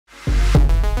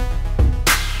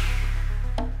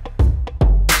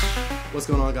What's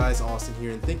going on, guys? Austin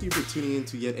here, and thank you for tuning in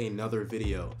to yet another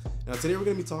video. Now today we're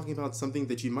going to be talking about something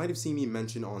that you might have seen me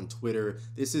mention on Twitter.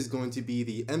 This is going to be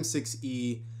the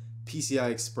M6E PCI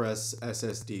Express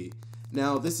SSD.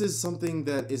 Now this is something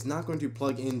that is not going to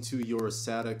plug into your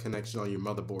SATA connection on your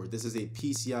motherboard. This is a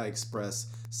PCI Express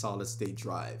solid state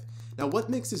drive. Now what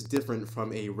makes this different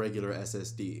from a regular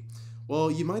SSD?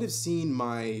 Well, you might have seen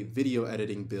my video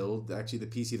editing build, actually the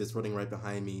PC that's running right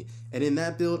behind me, and in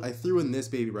that build I threw in this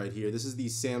baby right here. This is the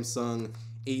Samsung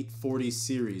 840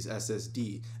 series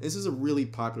SSD. This is a really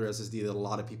popular SSD that a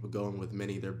lot of people go in with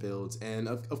many of their builds, and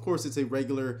of course it's a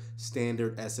regular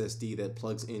standard SSD that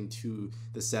plugs into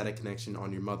the SATA connection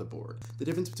on your motherboard. The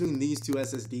difference between these two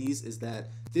SSDs is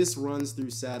that this runs through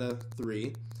SATA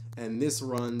 3 and this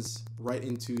runs right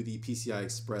into the PCI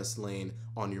Express lane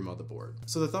on your motherboard.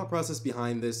 So the thought process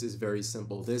behind this is very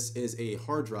simple. This is a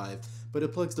hard drive, but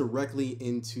it plugs directly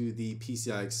into the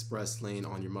PCI Express lane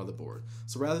on your motherboard.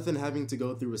 So rather than having to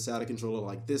go through a SATA controller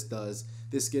like this does,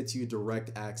 this gets you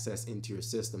direct access into your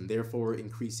system, therefore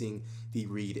increasing the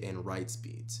read and write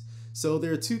speeds. So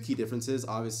there are two key differences,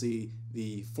 obviously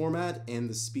the format and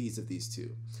the speeds of these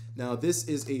two. Now this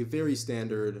is a very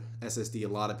standard SSD, a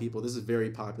lot of people, this is very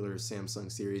popular Samsung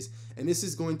series, and this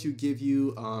is going to give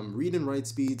you read and write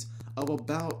speeds of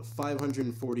about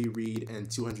 540 read and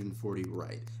 240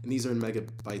 write, and these are in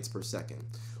megabytes per second.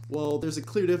 Well, there's a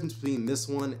clear difference between this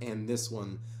one and this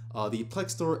one. The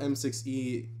Plextor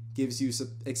M6E gives you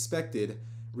expected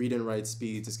read and write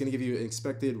speeds. It's going to give you an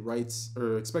expected read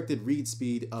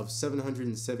speed of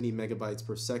 770 megabytes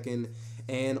per second,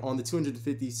 and on the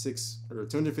 256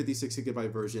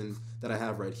 gigabyte version that I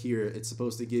have right here, it's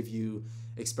supposed to give you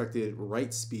expected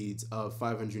write speeds of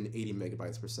 580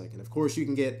 megabytes per second. Of course, you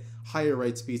can get higher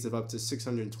write speeds of up to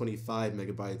 625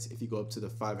 megabytes if you go up to the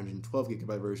 512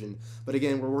 gigabyte version, but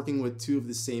again, we're working with two of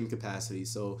the same capacity,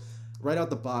 so right out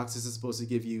the box, this is supposed to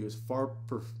give you far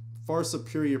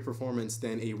superior performance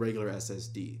than a regular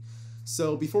SSD.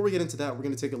 So before we get into that, we're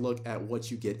going to take a look at what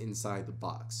you get inside the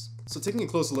box. So taking a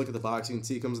closer look at the box, you can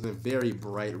see it comes in a very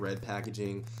bright red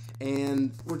packaging,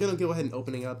 and we're going to go ahead and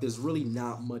open it up. There's really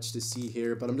not much to see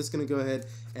here, but I'm just going to go ahead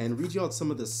and read you out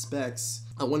some of the specs.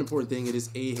 One important thing, it is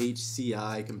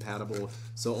AHCI compatible,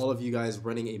 so all of you guys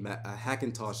running a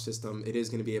Hackintosh system, it is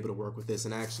going to be able to work with this,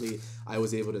 and actually I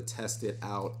was able to test it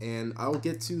out, and I'll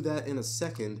get to that in a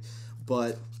second.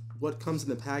 But what comes in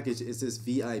the package is this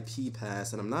VIP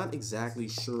pass, and I'm not exactly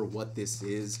sure what this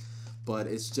is, but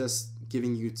it's just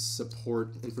giving you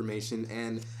support information.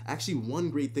 And actually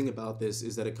one great thing about this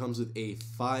is that it comes with a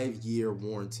 5-year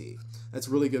warranty. That's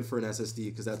really good for an SSD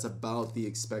because that's about the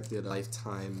expected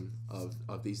lifetime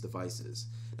of these devices.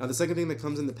 Now the second thing that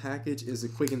comes in the package is a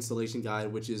quick installation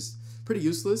guide, which is pretty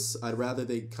useless. I'd rather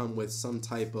they come with some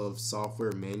type of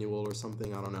software manual or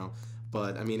something, I don't know.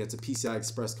 But I mean, it's a PCI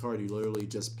Express card, you literally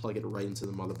just plug it right into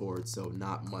the motherboard, so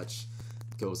not much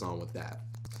goes on with that.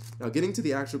 Now getting to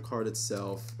the actual card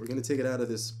itself, we're going to take it out of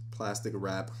this plastic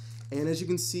wrap, and as you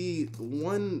can see,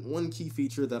 one key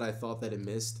feature that I thought that it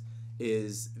missed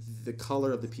is the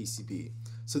color of the PCB.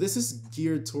 So this is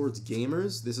geared towards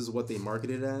gamers. This is what they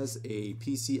marketed as, a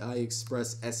PCI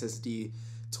Express SSD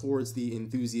towards the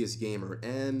enthusiast gamer,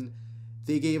 and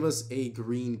they gave us a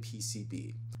green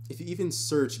PCB. If you even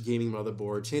search gaming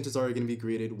motherboard, chances are you're going to be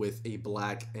greeted with a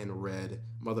black and red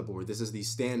motherboard. This is the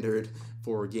standard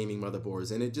for gaming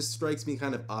motherboards, and it just strikes me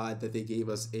kind of odd that they gave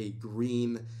us a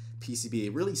green PCB.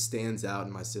 It really stands out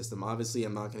in my system. Obviously,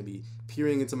 I'm not going to be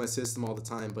peering into my system all the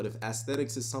time, but if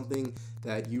aesthetics is something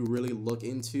that you really look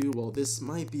into, well, this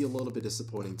might be a little bit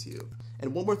disappointing to you.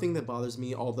 And one more thing that bothers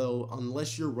me, although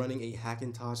unless you're running a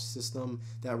Hackintosh system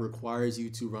that requires you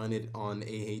to run it on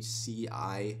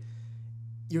AHCI,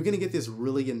 you're going to get this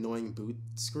really annoying boot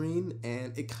screen,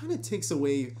 and it kind of takes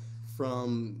away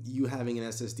from you having an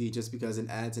SSD just because it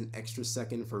adds an extra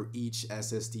second for each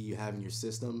SSD you have in your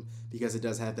system, because it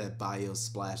does have that BIOS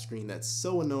splash screen that's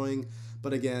so annoying.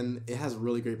 But again, it has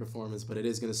really great performance, but it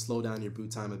is going to slow down your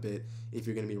boot time a bit if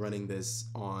you're going to be running this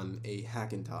on a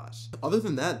Hackintosh. Other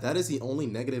than that, that is the only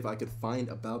negative I could find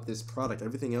about this product.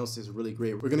 Everything else is really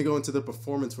great. We're going to go into the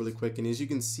performance really quick, and as you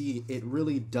can see, it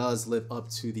really does live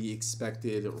up to the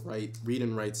expected read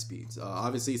and write speeds.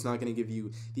 Obviously, it's not going to give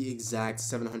you the exact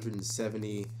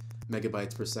 770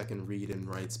 megabytes per second read and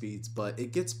write speeds, but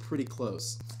it gets pretty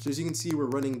close. So as you can see, we're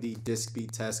running the disk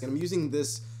speed test, and I'm using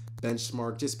this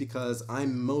benchmark just because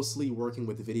I'm mostly working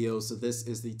with videos, so this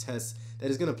is the test that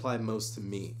is going to apply most to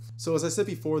me. So as I said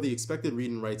before, the expected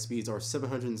read and write speeds are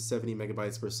 770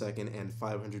 megabytes per second and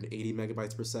 580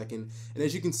 megabytes per second, and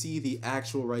as you can see, the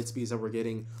actual write speeds that we're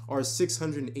getting are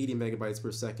 680 megabytes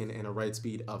per second and a write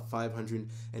speed of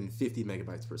 550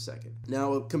 megabytes per second.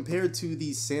 Now compared to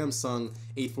the Samsung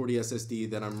 840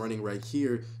 SSD that I'm running right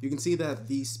here, you can see that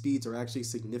these speeds are actually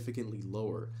significantly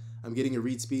lower. I'm getting a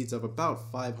read speeds of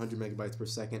about 500 megabytes per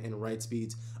second and write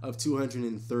speeds of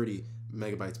 230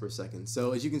 megabytes per second.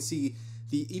 So as you can see,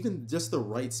 even just the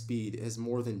write speed has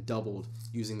more than doubled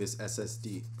using this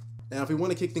SSD. Now if we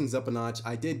want to kick things up a notch,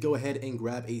 I did go ahead and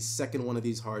grab a second one of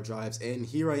these hard drives, and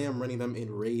here I am running them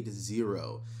in RAID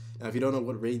 0. Now if you don't know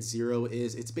what RAID 0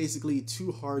 is, it's basically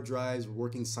two hard drives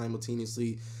working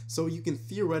simultaneously, so you can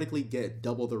theoretically get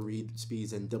double the read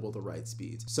speeds and double the write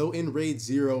speeds. So in RAID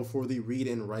 0 for the read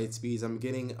and write speeds, I'm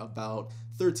getting about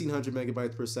 1300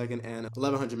 megabytes per second and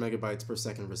 1100 megabytes per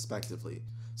second respectively.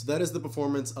 So that is the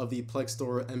performance of the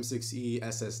Plextor M6E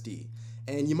SSD.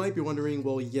 And you might be wondering,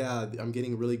 well, yeah, I'm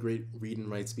getting really great read and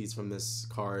write speeds from this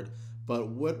card, but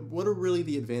what are really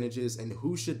the advantages and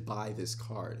who should buy this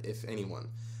card, if anyone?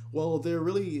 Well, there are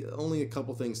really only a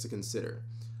couple things to consider.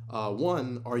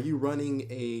 One, are you running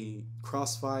a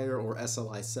Crossfire or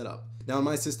SLI setup? Now in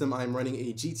my system, I'm running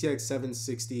a GTX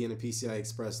 760 and a PCI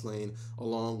Express lane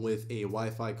along with a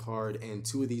Wi-Fi card and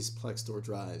two of these Plextor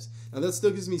drives. Now that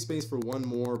still gives me space for one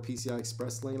more PCI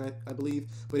Express lane, I believe,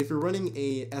 but if you're running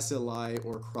a SLI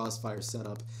or Crossfire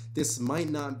setup, this might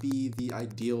not be the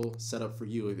ideal setup for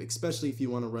you, especially if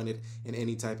you want to run it in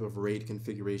any type of RAID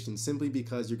configuration, simply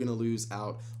because you're going to lose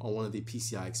out on one of the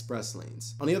PCI Express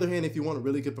lanes. On the other hand, if you want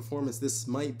really good performance, this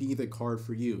might be the card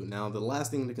for you. Now the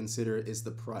last thing to consider is the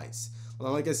price.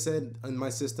 Well, like I said, in my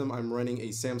system, I'm running a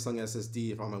Samsung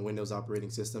SSD on my Windows operating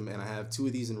system, and I have two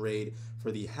of these in RAID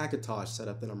for the Hackintosh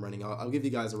setup that I'm running. I'll give you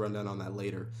guys a rundown on that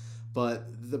later. But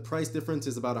the price difference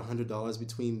is about $100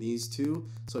 between these two.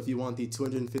 So if you want the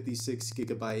 256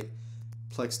 gigabyte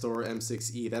Plextor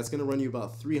M6E, that's going to run you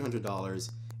about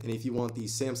 $300. And if you want the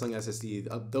Samsung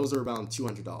SSD, those are around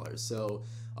 $200. So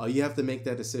you have to make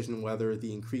that decision whether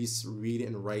the increased read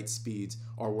and write speeds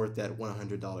are worth that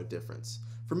 $100 difference.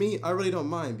 For me, I really don't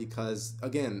mind because,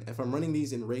 again, if I'm running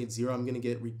these in RAID 0, I'm going to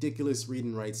get ridiculous read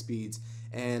and write speeds,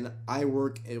 and I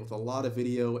work with a lot of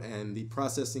video, and the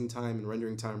processing time and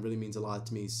rendering time really means a lot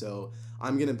to me, so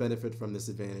I'm going to benefit from this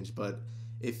advantage. But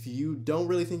if you don't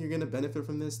really think you're going to benefit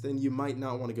from this, then you might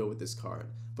not want to go with this card.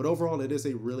 But overall, it is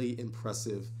a really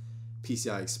impressive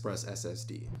PCI Express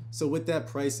SSD. So with that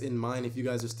price in mind, if you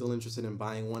guys are still interested in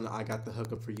buying one, I got the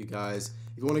hookup for you guys.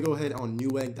 If you want to go ahead on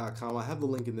newegg.com, I have the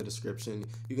link in the description.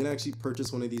 You can actually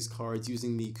purchase one of these cards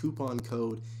using the coupon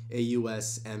code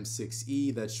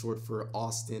AUSM6E, that's short for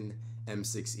Austin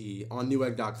M6E, on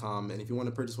newegg.com. And if you want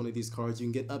to purchase one of these cards, you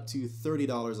can get up to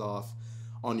 $30 off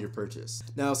on your purchase.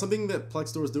 Now, something that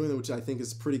Plextor is doing, which I think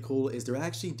is pretty cool, is they're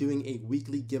actually doing a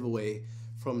weekly giveaway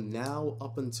from now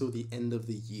up until the end of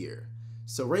the year.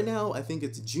 So right now, I think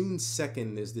it's June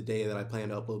 2nd is the day that I plan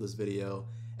to upload this video.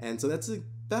 And so that's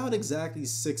about exactly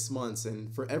 6 months.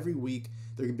 And for every week,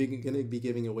 they're going to be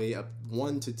giving away up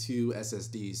 1 to 2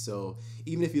 SSDs. So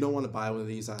even if you don't want to buy one of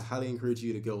these, I highly encourage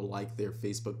you to go like their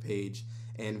Facebook page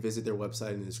and visit their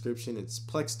website in the description. It's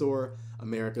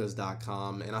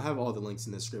plextoramericas.com, and I have all the links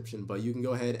in the description, but you can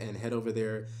go ahead and head over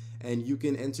there and you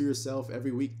can enter yourself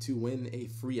every week to win a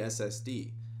free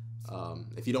SSD.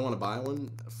 If you don't want to buy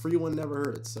one, a free one never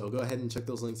hurts. So go ahead and check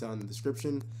those links out in the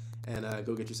description and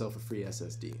go get yourself a free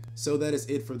SSD. So that is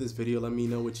it for this video. Let me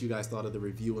know what you guys thought of the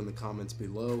review in the comments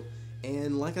below.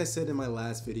 And like I said in my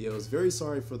last videos, very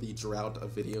sorry for the drought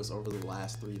of videos over the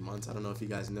last 3 months. I don't know if you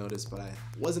guys noticed, but I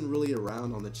wasn't really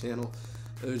around on the channel.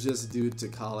 It was just due to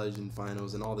college and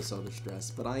finals and all this other stress.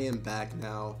 But I am back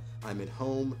now. I'm at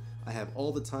home. I have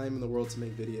all the time in the world to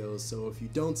make videos. So if you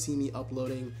don't see me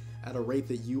uploading at a rate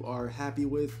that you are happy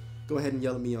with, go ahead and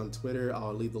yell at me on Twitter.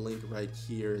 I'll leave the link right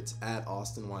here. It's at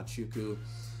Austin Wachuku.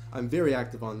 I'm very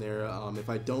active on there. If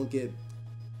I don't get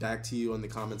back to you on the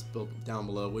comments down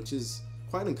below, which is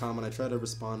quite uncommon, I try to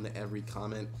respond to every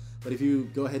comment. But if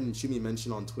you go ahead and shoot me a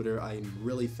mention on Twitter, I'm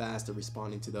really fast at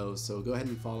responding to those. So go ahead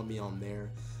and follow me on there.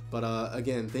 But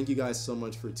again, thank you guys so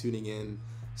much for tuning in.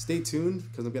 Stay tuned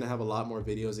because I'm going to have a lot more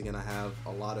videos. Again, I have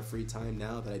a lot of free time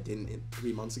now that I didn't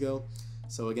 3 months ago.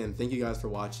 So again, thank you guys for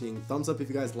watching. Thumbs up if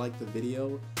you guys like the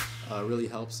video. Really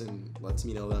helps and lets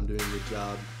me know that I'm doing a good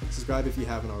job. Subscribe if you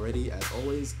haven't already, as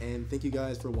always. And thank you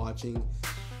guys for watching.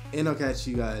 And I'll catch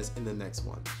you guys in the next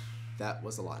one. That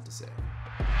was a lot to say.